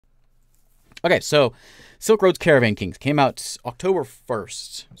Okay, so Silk Road's Caravan Kings came out October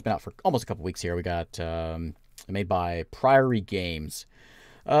 1st. It's been out for almost a couple weeks here. We got made by Priory Games.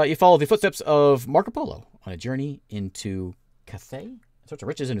 You follow the footsteps of Marco Polo on a journey into Cathay, in search of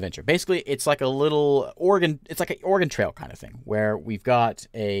riches and adventure. Basically, it's like a little Oregon. It's like an Oregon Trail kind of thing, where we've got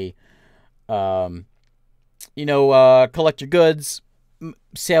a, collect your goods,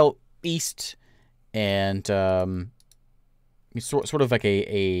 sail east, and sort of like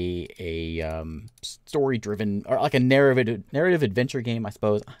a story-driven, or like a narrative adventure game, I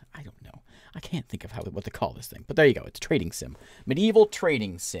suppose. I don't know. I can't think of what to call this thing. But there you go. It's a trading sim. Medieval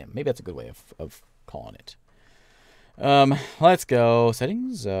trading sim. Maybe that's a good way of calling it. Let's go.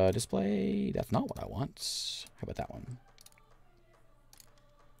 Settings. Display. That's not what I want. How about that one?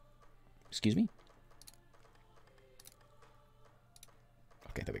 Excuse me?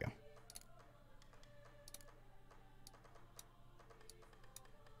 Okay, there we go.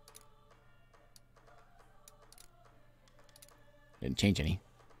 Didn't change any.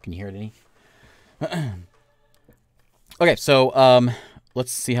 Can you hear it any? Okay, so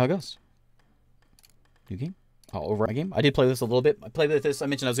let's see how it goes. New game. Over a game. I did play this a little bit. I played with this. I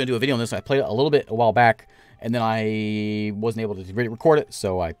mentioned I was going to do a video on this. I played it a little bit a while back, and then I wasn't able to record it,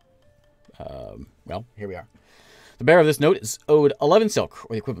 so well, here we are. The bearer of this note is owed 11 silk,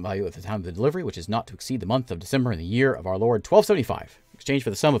 or the equivalent value at the time of the delivery, which is not to exceed the month of December in the year of our Lord 1275. In exchange for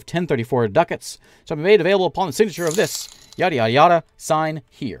the sum of 1034 ducats, shall be made available upon the signature of this, yada yada yada, sign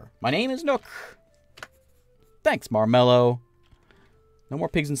here. My name is Nook. Thanks, Marmello. No more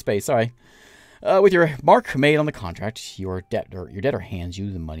pigs in space, sorry. With your mark made on the contract, your debtor hands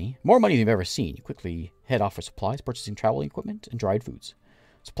you the money. More money than you've ever seen. You quickly head off for supplies, purchasing traveling equipment and dried foods.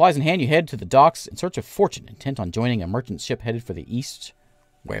 Supplies in hand, you head to the docks in search of fortune, intent on joining a merchant ship headed for the east.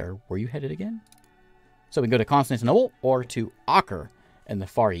 Where were you headed again? So we can go to Constantinople or to Acre in the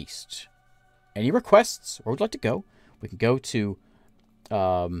far east. Any requests? Where would you like to go? We can go to,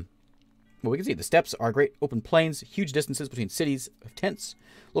 well, we can see the steppes are great open plains, huge distances between cities of tents,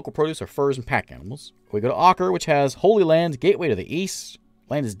 local produce or furs and pack animals. We go to Acre, which has Holy Land, gateway to the east.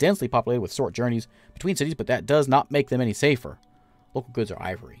 Land is densely populated with short journeys between cities, but that does not make them any safer. Local goods are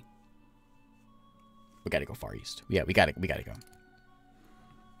ivory. We gotta go far east. Yeah, we gotta go.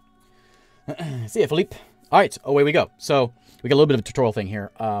 See ya, Philippe. Alright, away we go. So, we got a little bit of a tutorial thing here.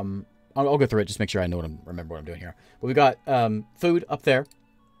 I'll go through it, just make sure I know remember what I'm doing here. But we got food up there.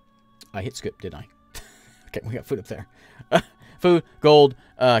 I hit skip, didn't I? Okay, we got food up there. Food, gold,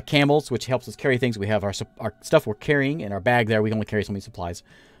 camels, which helps us carry things. We have our stuff we're carrying in our bag there. We can only carry so many supplies.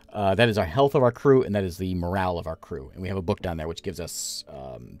 That is our health of our crew, and that is the morale of our crew. And we have a book down there which gives us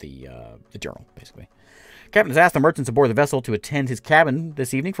the journal, basically. Captain has asked the merchants aboard the vessel to attend his cabin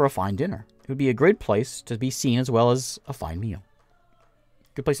this evening for a fine dinner. It would be a great place to be seen as well as a fine meal.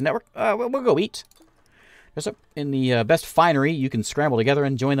 Good place to network? We'll go eat. Dress up in the best finery you can scramble together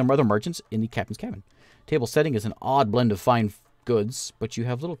and join the other merchants in the captain's cabin. Table setting is an odd blend of fine goods, but you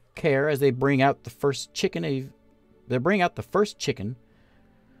have little care as they bring out the first chicken.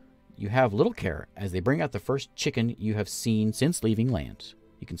 You have little care as they bring out the first chicken you have seen since leaving land.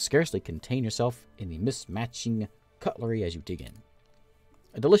 You can scarcely contain yourself in the mismatching cutlery as you dig in.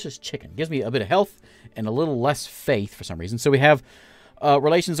 A delicious chicken. Gives me a bit of health and a little less faith for some reason. So we have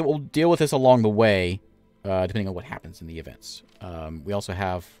relations that will deal with this along the way, depending on what happens in the events. We also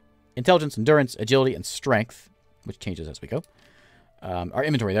have intelligence, endurance, agility, and strength, which changes as we go. Our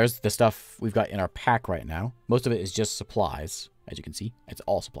inventory, there's the stuff we've got in our pack right now. Most of it is just supplies, as you can see. It's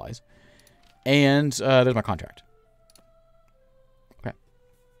all supplies. And there's my contract. Okay.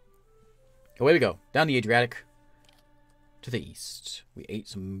 Away we go. Down the Adriatic to the east. We ate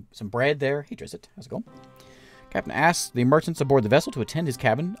some bread there. Hey, Drizzt, how's it going? Captain asks the merchants aboard the vessel to attend his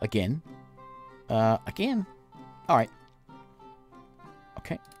cabin again. Again? Alright.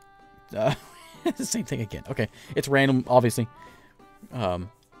 Okay. It's the same thing again. Okay. It's random, obviously. And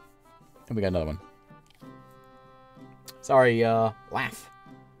we got another one. Sorry, laugh.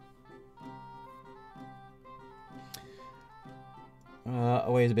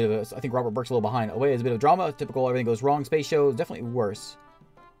 Away is a bit of a... I think Robert Burke's a little behind. Away is a bit of drama. Typical, everything goes wrong. Space show is definitely worse.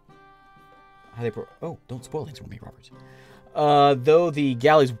 How they... Oh, don't spoil things for me, Robert. Though the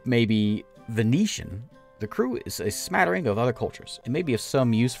galleys may be Venetian, the crew is a smattering of other cultures. It may be of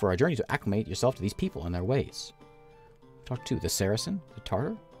some use for our journey to acclimate yourself to these people and their ways. Talk to the Saracen, the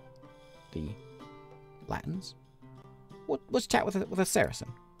Tartar, the Latins. Let's chat with a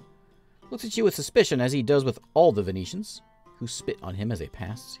Saracen. Looks at you with suspicion as he does with all the Venetians, who spit on him as they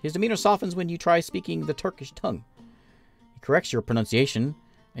pass. His demeanor softens when you try speaking the Turkish tongue. He corrects your pronunciation,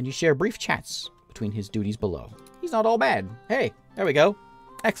 and you share brief chats between his duties below. He's not all bad. Hey, there we go.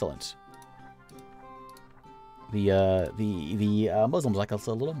 Excellent. The Muslims like us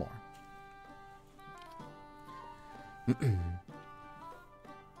a little more.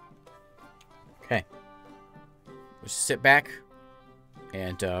 Okay. Let's sit back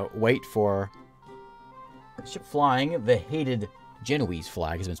and wait for the ship flying. The hated Genoese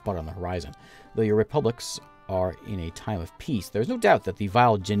flag has been spotted on the horizon. Though your republics are in a time of peace, there is no doubt that the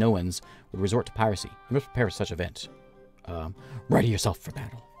vile Genoans would resort to piracy. You must prepare for such event. Ready yourself for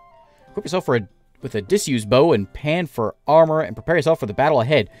battle. Equip yourself with a disused bow and pan for armor, and prepare yourself for the battle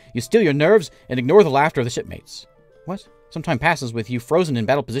ahead. You steel your nerves and ignore the laughter of the shipmates. What? Some time passes with you frozen in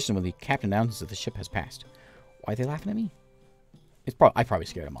battle position when the captain announces that the ship has passed. Why are they laughing at me? I probably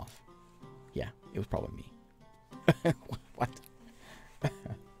scared them off. Yeah, it was probably me. What?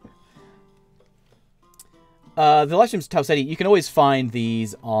 The live streams Tau City, you can always find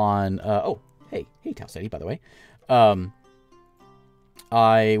these on... hey Tau City, by the way.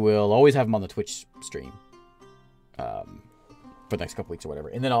 I will always have them on the Twitch stream for the next couple weeks or whatever.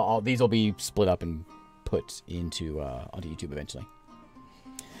 And then these will be split up and put into onto YouTube eventually.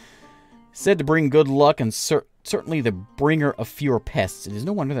 Said to bring good luck and certainly the bringer of fewer pests. It is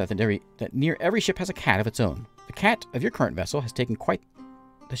no wonder that near every ship has a cat of its own. The cat of your current vessel has taken quite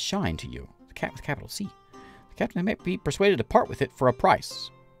the shine to you. The cat with capital C. The captain might be persuaded to part with it for a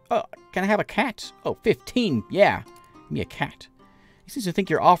price. Can I have a cat? Oh, 15. Yeah. Give me a cat. He seems to think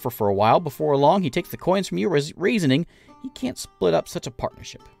your offer for a while. Before long, he takes the coins from you, reasoning he can't split up such a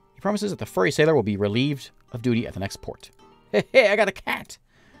partnership. He promises that the furry sailor will be relieved of duty at the next port. Hey, I got a cat.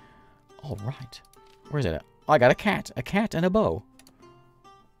 All right. Where's it at? I got a cat and a bow.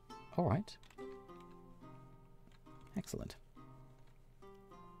 All right. Excellent.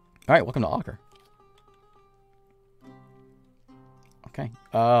 All right, welcome to Augur. Okay.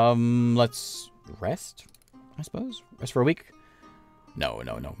 Let's rest, I suppose. Rest for a week. No.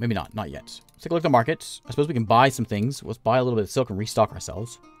 Maybe not. Not yet. Let's take a look at the market. I suppose we can buy some things. Let's buy a little bit of silk and restock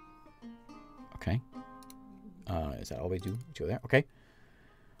ourselves. Okay. Is that all we do? Go there. Okay.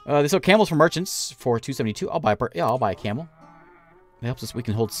 They sell camels for merchants for 272. I'll buy a camel. That helps us. We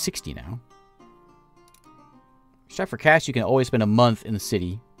can hold 60 now. Strive for cash. You can always spend a month in the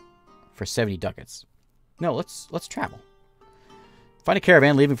city for 70 ducats. No, let's travel. Find a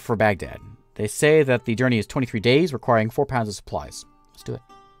caravan leaving for Baghdad. They say that the journey is 23 days, requiring 4 pounds of supplies. Let's do it.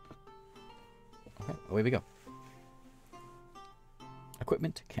 Okay, away we go.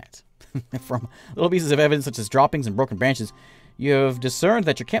 Equipment, cat. From little pieces of evidence such as droppings and broken branches, you have discerned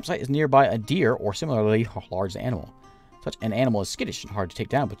that your campsite is nearby a deer or similarly large animal. Such an animal is skittish and hard to take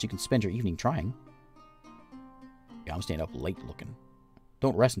down, but you can spend your evening trying. Yeah, I'm staying up late looking.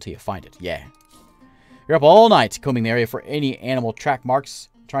 Don't rest until you find it. Yeah. You're up all night combing the area for any animal track marks,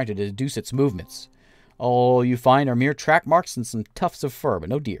 trying to deduce its movements. All you find are mere track marks and some tufts of fur, but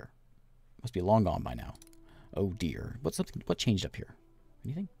no deer. Must be long gone by now. Oh dear. What changed up here?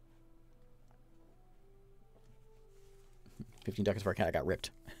 Anything? 15 ducats for a cat. I got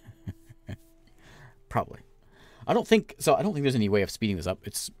ripped. Probably. I don't think there's any way of speeding this up.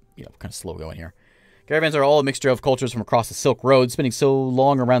 It's, kind of slow going here. Caravans are all a mixture of cultures from across the Silk Road. Spending so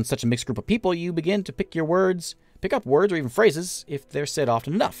long around such a mixed group of people, you begin to pick up words or even phrases if they're said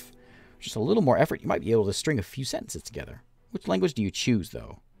often enough. With just a little more effort, you might be able to string a few sentences together. Which language do you choose,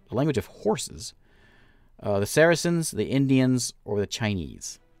 though? The language of horses? The Saracens, the Indians, or the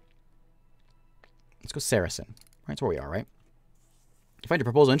Chinese? Let's go Saracen. That's where we are, right? You find your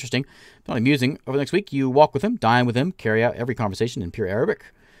proposal interesting, not amusing. Over the next week, you walk with him, dine with him, carry out every conversation in pure Arabic.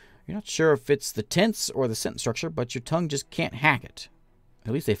 You're not sure if it's the tense or the sentence structure, but your tongue just can't hack it.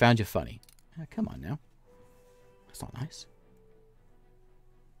 At least they found you funny. Come on now. That's not nice.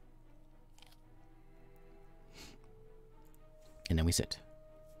 And then we sit.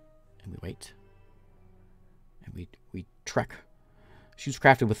 And we wait. And we trek. Shoes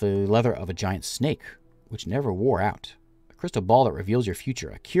crafted with the leather of a giant snake, which never wore out. A crystal ball that reveals your future.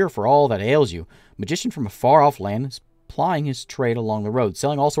 A cure for all that ails you. A magician from a far-off land is plying his trade along the road,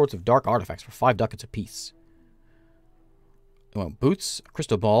 selling all sorts of dark artifacts for 5 ducats apiece. I want boots, a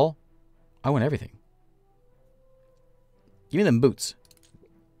crystal ball. I want everything. Give me them boots.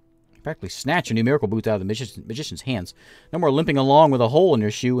 You practically snatch your new miracle boots out of the magician's hands. No more limping along with a hole in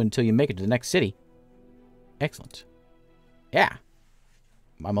your shoe until you make it to the next city. Excellent. Yeah.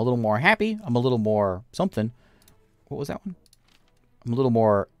 I'm a little more happy. I'm a little more something. What was that one? I'm a little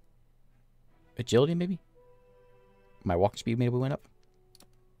more agility, maybe? My walking speed maybe went up.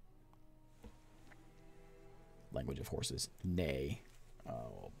 Language of horses. Nay.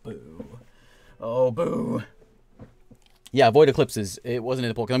 Oh, boo. Oh, boo. Yeah, Void Eclipses. It wasn't in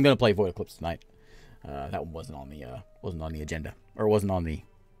the poll because I'm going to play Void Eclipse tonight. That one wasn't on the agenda, or wasn't on the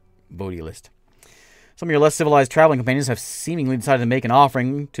voting list. Some of your less civilized traveling companions have seemingly decided to make an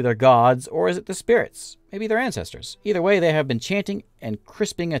offering to their gods, or is it the spirits? Maybe their ancestors. Either way, they have been chanting and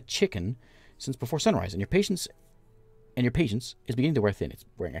crisping a chicken since before sunrise, and your patience is beginning to wear thin. It's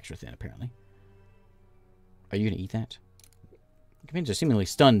wearing extra thin, apparently. Are you going to eat that? The companions are seemingly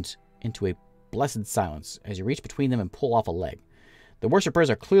stunned into a blessed silence as you reach between them and pull off a leg. The worshippers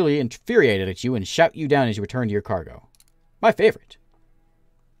are clearly infuriated at you and shout you down as you return to your cargo. My favorite.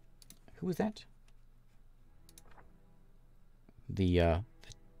 Who was that? The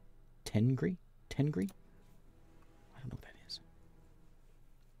Tengri? Tengri? I don't know what that is.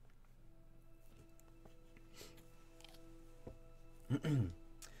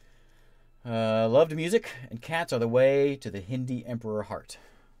 Loved music, and cats are the way to the Hindi Emperor heart.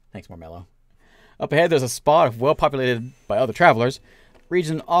 Thanks, Marmello. Up ahead, there's a spot well populated by other travelers. The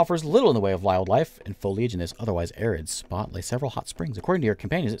region offers little in the way of wildlife and foliage in this otherwise arid spot lay several hot springs. According to your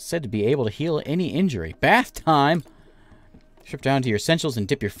companions, it's said to be able to heal any injury. Bath time! Strip down to your essentials and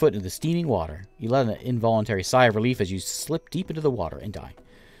dip your foot into the steaming water. You let an involuntary sigh of relief as you slip deep into the water and die.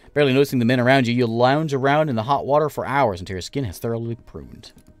 Barely noticing the men around you, you'll lounge around in the hot water for hours until your skin has thoroughly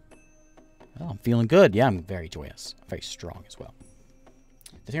pruned. Oh, I'm feeling good. Yeah, I'm very joyous. Very strong as well.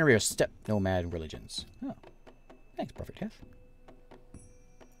 The Tengri are steppe nomad religions. Oh. Thanks, Perfect Health.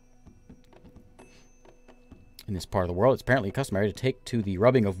 In this part of the world, it's apparently customary to take to the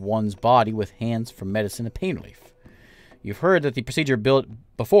rubbing of one's body with hands for medicine and pain relief. You've heard that the procedure built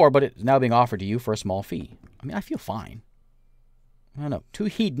before, but it's now being offered to you for a small fee. I mean, I feel fine. I don't know. Too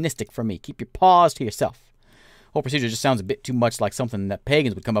hedonistic for me. Keep your paws to yourself. The whole procedure just sounds a bit too much like something that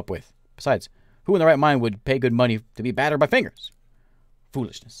pagans would come up with. Besides, who in their right mind would pay good money to be battered by fingers?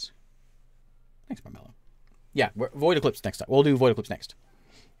 Foolishness. Thanks, Marmello. Yeah, Void Eclipse next time. We'll do Void Eclipse next.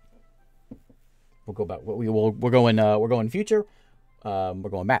 We'll go back. We're going future. We're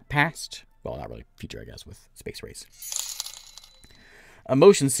going back past. Well, not really future, I guess, with Space Race.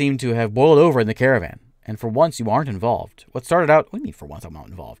 Emotions seem to have boiled over in the caravan, and for once you aren't involved. What do you mean for once I'm not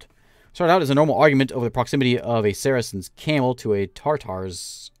involved? Started out as a normal argument over the proximity of a Saracen's camel to a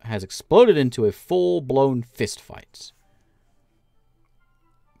Tartar's has exploded into a full-blown fist fight.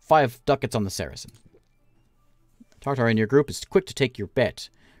 5 ducats on the Saracen. Tartar in your group is quick to take your bet,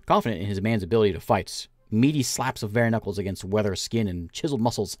 confident in his man's ability to fight. Meaty slaps of bare knuckles against weather skin and chiseled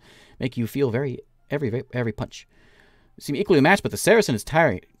muscles make you feel every punch. You seem equally matched, but the Saracen is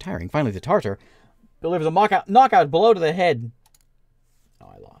tiring. Finally, the Tartar delivers a knockout blow to the head. Oh,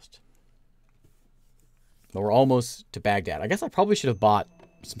 I lost. But we're almost to Baghdad. I guess I probably should have bought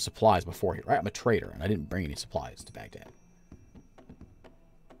some supplies before here, right? I'm a trader, and I didn't bring any supplies to Baghdad.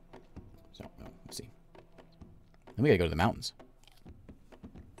 So, let's see. Then we gotta go to the mountains.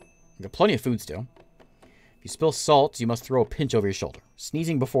 We've got plenty of food still. If you spill salt, you must throw a pinch over your shoulder.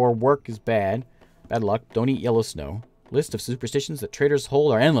 Sneezing before work is bad. Bad luck. Don't eat yellow snow. List of superstitions that traders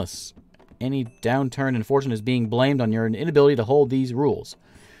hold are endless. Any downturn in fortune is being blamed on your inability to hold these rules.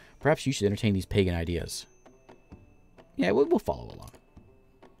 Perhaps you should entertain these pagan ideas. Yeah, we'll follow along.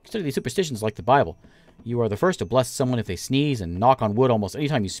 Study these superstitions like the Bible. You are the first to bless someone if they sneeze and knock on wood almost any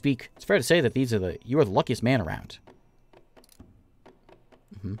time you speak. It's fair to say that you are the luckiest man around.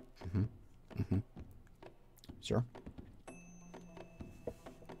 Sure.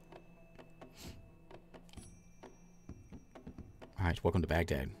 Alright, welcome to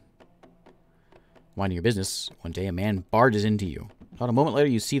Baghdad. Minding your business, one day a man barges into you. About a moment later,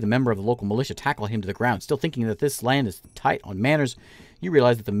 you see the member of the local militia tackle him to the ground. Still thinking that this land is tight on manners, you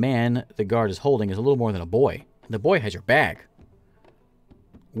realize that the man the guard is holding is a little more than a boy. And the boy has your bag.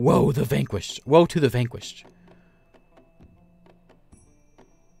 Woe the vanquished. Woe to the vanquished.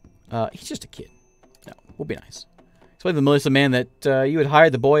 He's just a kid. No, we'll be nice. Explain to the militia man that you had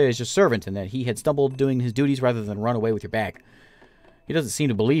hired the boy as your servant and that he had stumbled doing his duties rather than run away with your bag. He doesn't seem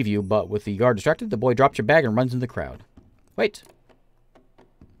to believe you, but with the guard distracted, the boy drops your bag and runs into the crowd. Wait.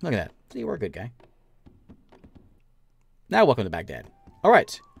 Look at that. See, we're a good guy. Now, welcome to Baghdad. All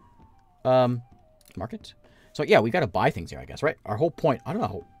right. Market. So, yeah, we got to buy things here, I guess, right? Our whole point, I don't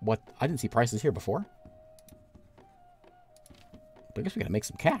know what, I didn't see prices here before. But I guess we got to make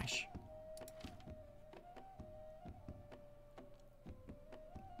some cash.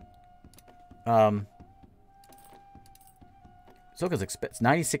 Silka's expensive.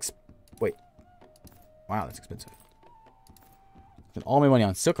 96. Wait. Wow, that's expensive. Spend all my money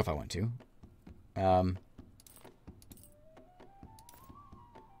on silk if I want to.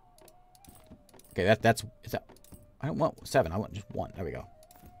 Okay, is that. I don't want 7. I want just 1. There we go.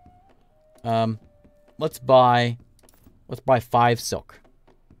 Let's buy 5 silk.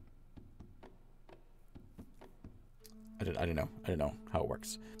 I I don't know. I don't know how it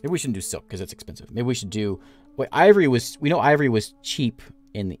works. Maybe we shouldn't do silk because it's expensive. Maybe we should do... Wait, ivory was... We know ivory was cheap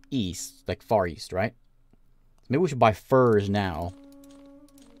in the east, like Far East, right? Maybe we should buy furs now.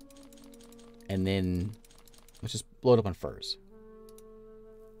 And then... Let's just load up on furs.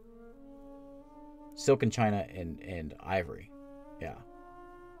 Silk in China and ivory. Yeah.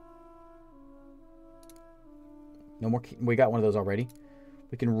 No more... We got one of those already.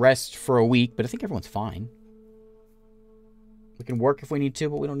 We can rest for a week, but I think everyone's fine. We can work if we need to,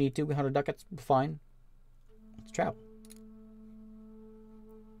 but we don't need to. 100 ducats, we're fine. Let's travel.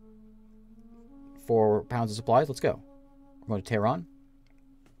 4 pounds of supplies, let's go. We're going to Tehran.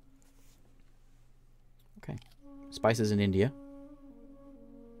 Okay. Spices in India.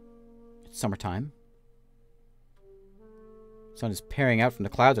 It's summertime. Sun is peering out from the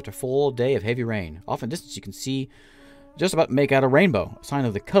clouds after a full day of heavy rain. Off in the distance you can see just about to make out a rainbow, a sign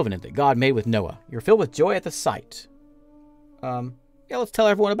of the covenant that God made with Noah. You're filled with joy at the sight. Yeah, let's tell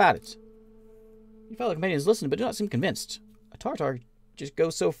everyone about it. Your fellow companions listen, but do not seem convinced. A Tartar just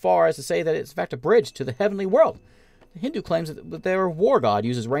goes so far as to say that it's in fact a bridge to the heavenly world. The Hindu claims that their war god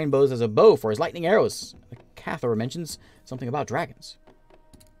uses rainbows as a bow for his lightning arrows. The Cathay mentions something about dragons.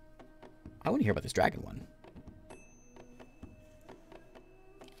 I want to hear about this dragon one.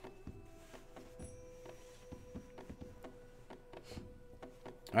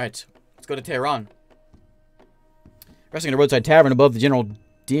 Alright, let's go to Tehran. Resting in a roadside tavern above the general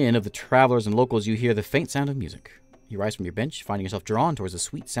din of the travelers and locals, you hear the faint sound of music. You rise from your bench, finding yourself drawn towards the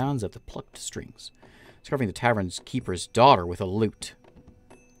sweet sounds of the plucked strings. Discovering the tavern's keeper's daughter with a lute.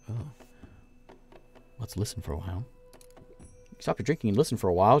 Oh. Let's listen for a while. Stop your drinking and listen for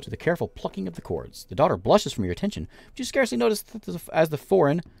a while to the careful plucking of the cords. The daughter blushes from your attention, but you scarcely notice that as the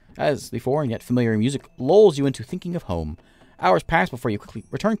foreign yet familiar music lulls you into thinking of home. Hours pass before you quickly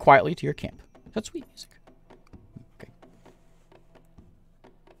return quietly to your camp. That's sweet music. Okay.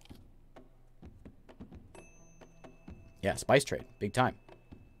 Yeah, spice trade. Big time.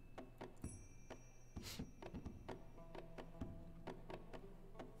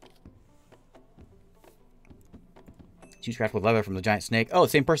 Shoes craft with leather from the giant snake. Oh,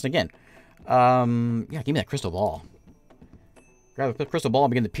 same person again. Yeah, give me that crystal ball. Grab a crystal ball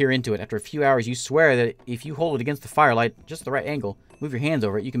and begin to peer into it. After a few hours, you swear that if you hold it against the firelight, just the right angle, move your hands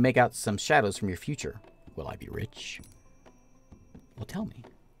over it, you can make out some shadows from your future. Will I be rich? Well, tell me.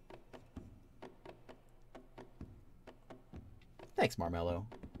 Thanks, Marmello.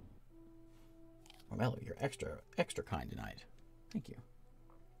 Marmello, you're extra kind tonight. Thank you.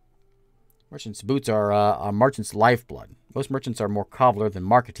 Merchant's boots are a merchant's lifeblood. Most merchants are more cobbler than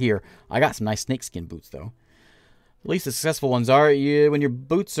marketeer. I got some nice snakeskin boots, though. At least the successful ones are. When your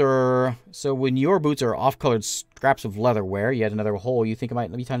boots are off-colored scraps of leather wear, you add another hole, you think it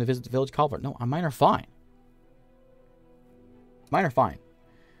might be time to visit the village cobbler. No, mine are fine. Mine are fine.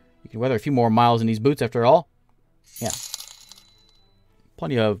 You can weather a few more miles in these boots after all. Yeah.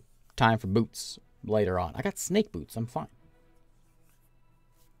 Plenty of time for boots later on. I got snake boots. I'm fine.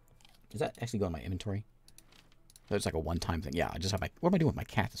 Does that actually go in my inventory? That's like a one-time thing. Yeah, I just have my... What am I doing with my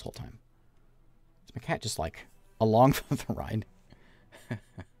cat this whole time? Is my cat just like... along for the ride?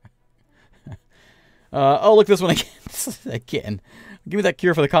 Oh, look, this one again. Again. Give me that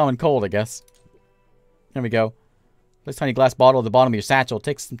cure for the common cold, I guess. There we go. This tiny glass bottle at the bottom of your satchel. It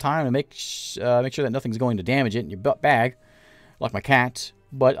takes some time to make sure that nothing's going to damage it in your bag. Like my cat.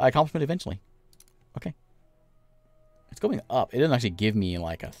 But I accomplish it eventually. Okay. It's going up. It doesn't actually give me,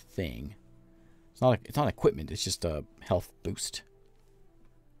 like, a thing. It's not equipment. It's just a health boost.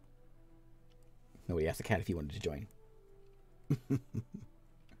 Nobody asked the cat if he wanted to join.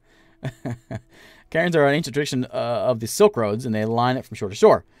 Cairns are an ancient tradition of the Silk Roads, and they line it from shore to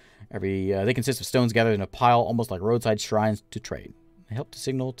shore. They consist of stones gathered in a pile, almost like roadside shrines to trade. They help to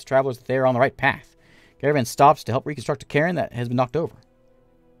signal to travelers that they are on the right path. Caravan stops to help reconstruct a cairn that has been knocked over.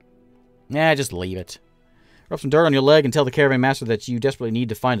 Nah, just leave it. Rub some dirt on your leg and tell the caravan master that you desperately need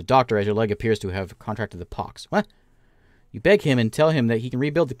to find a doctor, as your leg appears to have contracted the pox. What? You beg him and tell him that he can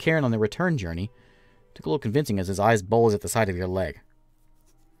rebuild the cairn on the return journey. Took a little convincing as his eyes bulge at the side of your leg.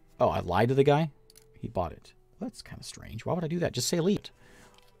 Oh, I lied to the guy? He bought it. Well, that's kind of strange. Why would I do that? Just say leave it.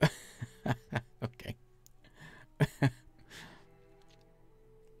 Okay. The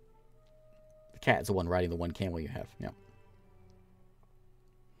cat's the one riding the one camel you have. Yeah.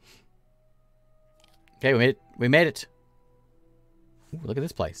 Okay, we made it. We made it. Ooh, look at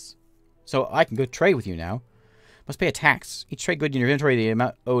this place. So I can go trade with you now. Must pay a tax. Each trade good in your inventory, the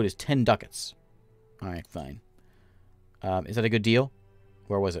amount owed is 10 ducats. Alright, fine. Is that a good deal?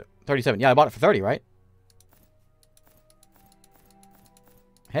 Where was it? 37. Yeah, I bought it for 30, right?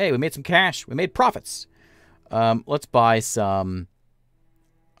 Hey, we made some cash. We made profits. Let's buy some,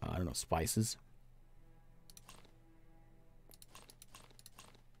 I don't know, spices.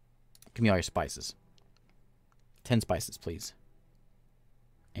 Give me all your spices. 10 spices, please.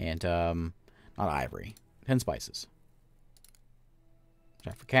 And, not ivory. 10 spices.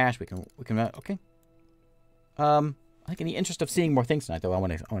 For cash, we can, okay. I think in the interest of seeing more things tonight, though, I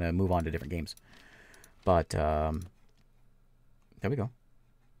want to move on to different games. But, there we go.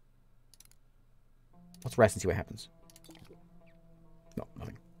 Let's rest and see what happens. No,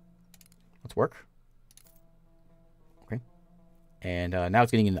 nothing. Let's work. Okay. And, now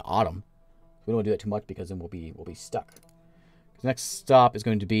it's getting into autumn. So we don't want to do that too much because then we'll be stuck. The next stop is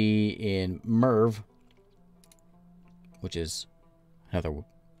going to be in Merv, which is another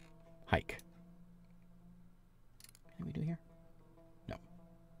hike. What do we do here? No.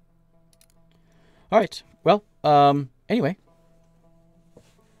 All right. Well, anyway,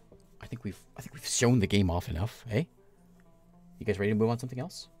 I think we've shown the game off enough, eh? You guys ready to move on to something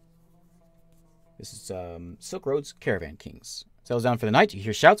else? This is Silk Road's Caravan Kings. Settles down for the night. You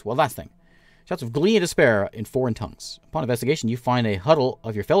hear shouts. Well, last thing. Shouts of glee and despair in foreign tongues. Upon investigation, you find a huddle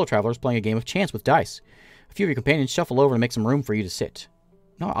of your fellow travelers playing a game of chance with dice. A few of your companions shuffle over to make some room for you to sit.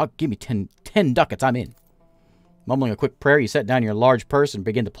 No, I'll give me 10 ducats. I'm in. Mumbling a quick prayer, you set down your large purse and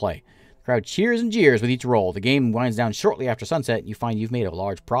begin to play. The crowd cheers and jeers with each roll. The game winds down shortly after sunset, and you find you've made a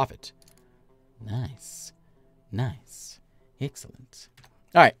large profit. Nice. Nice. Excellent.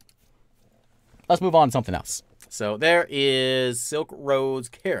 All right. Let's move on to something else. So there is Silk Road's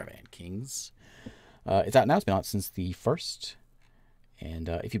Caravan Kings. It's out now. It's been out since the 1st. And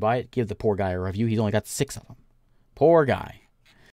if you buy it, give the poor guy a review. He's only got 6 of them. Poor guy.